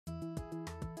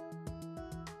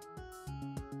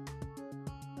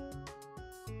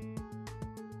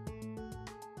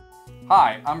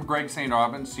Hi, I'm Greg St.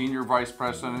 Aubin, Senior Vice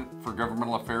President for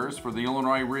Governmental Affairs for the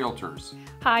Illinois Realtors.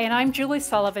 Hi, and I'm Julie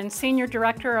Sullivan, Senior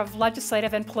Director of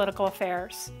Legislative and Political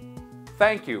Affairs.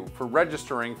 Thank you for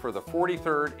registering for the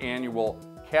 43rd Annual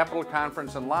Capitol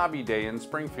Conference and Lobby Day in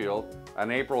Springfield on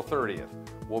April 30th.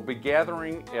 We'll be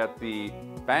gathering at the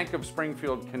Bank of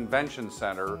Springfield Convention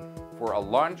Center for a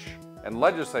lunch and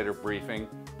legislative briefing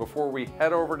before we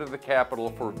head over to the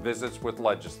Capitol for visits with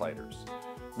legislators.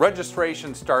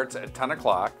 Registration starts at 10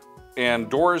 o'clock and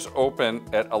doors open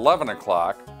at 11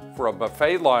 o'clock for a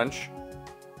buffet lunch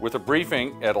with a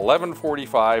briefing at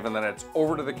 11:45, and then it's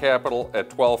over to the Capitol at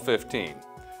 12:15.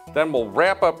 Then we'll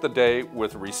wrap up the day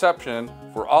with a reception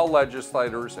for all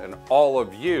legislators and all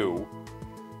of you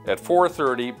at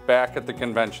 4:30 back at the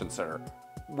Convention Center.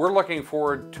 We're looking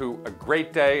forward to a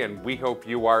great day, and we hope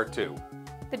you are too.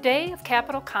 The day of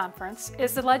Capitol Conference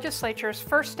is the legislature's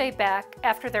first day back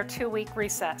after their 2-week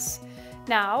recess.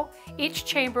 Now, each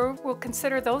chamber will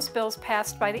consider those bills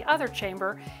passed by the other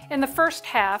chamber in the first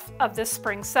half of this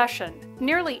spring session.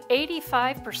 Nearly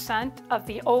 85% of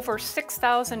the over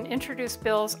 6,000 introduced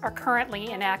bills are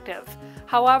currently inactive.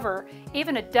 However,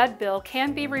 even a dead bill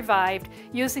can be revived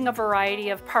using a variety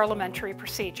of parliamentary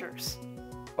procedures.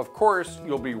 Of course,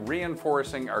 you'll be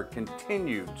reinforcing our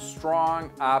continued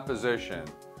strong opposition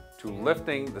to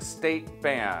lifting the state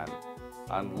ban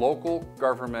on local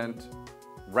government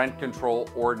rent control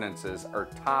ordinances, our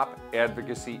top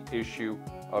advocacy issue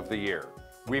of the year.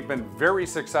 We've been very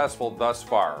successful thus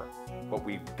far, but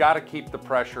we've got to keep the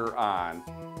pressure on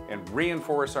and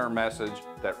reinforce our message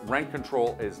that rent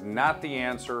control is not the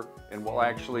answer and will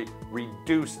actually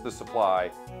reduce the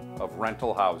supply of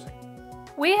rental housing.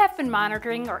 We have been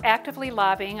monitoring or actively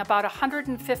lobbying about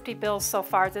 150 bills so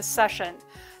far this session.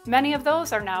 Many of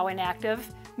those are now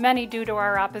inactive, many due to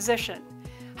our opposition.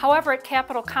 However, at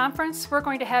Capitol Conference, we're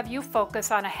going to have you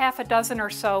focus on a half a dozen or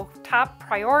so top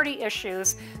priority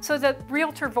issues so that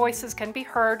Realtor voices can be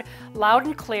heard loud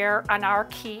and clear on our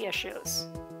key issues.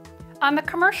 On the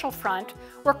commercial front,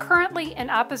 we're currently in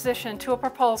opposition to a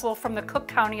proposal from the Cook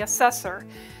County Assessor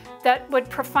that would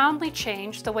profoundly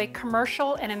change the way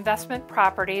commercial and investment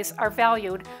properties are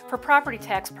valued for property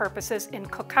tax purposes in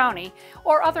Cook County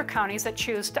or other counties that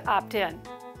choose to opt in.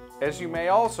 As you may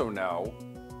also know,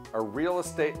 our Real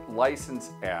Estate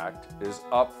License Act is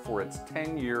up for its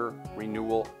 10-year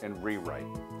renewal and rewrite.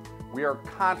 We are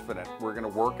confident we're going to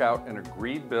work out an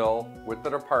agreed bill with the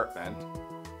department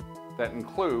that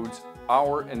includes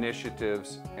our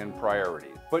initiatives and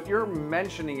priorities. But your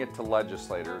mentioning it to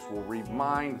legislators will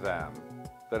remind them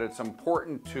that it's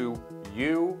important to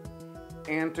you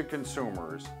and to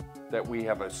consumers that we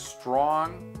have a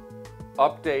strong,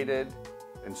 updated,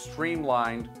 and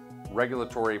streamlined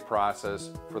regulatory process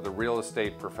for the real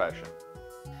estate profession.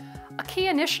 A key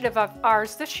initiative of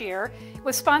ours this year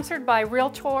was sponsored by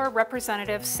Realtor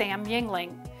Representative Sam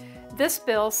Yingling. This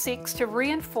bill seeks to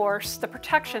reinforce the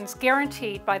protections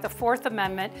guaranteed by the Fourth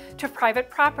Amendment to private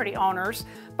property owners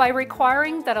by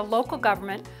requiring that a local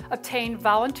government obtain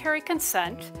voluntary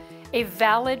consent, a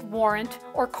valid warrant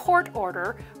or court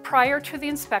order prior to the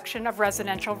inspection of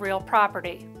residential real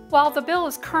property. While the bill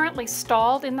is currently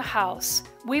stalled in the House,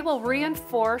 we will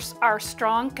reinforce our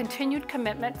strong continued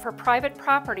commitment for private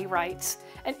property rights,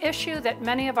 an issue that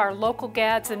many of our local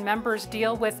GADs and members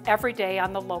deal with every day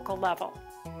on the local level.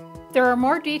 There are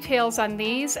more details on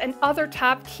these and other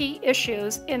top key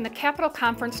issues in the Capitol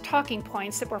Conference talking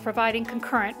points that we're providing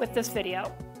concurrent with this video.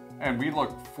 And we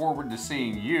look forward to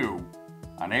seeing you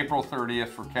on April 30th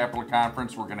for Capitol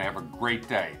Conference. We're going to have a great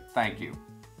day. Thank you.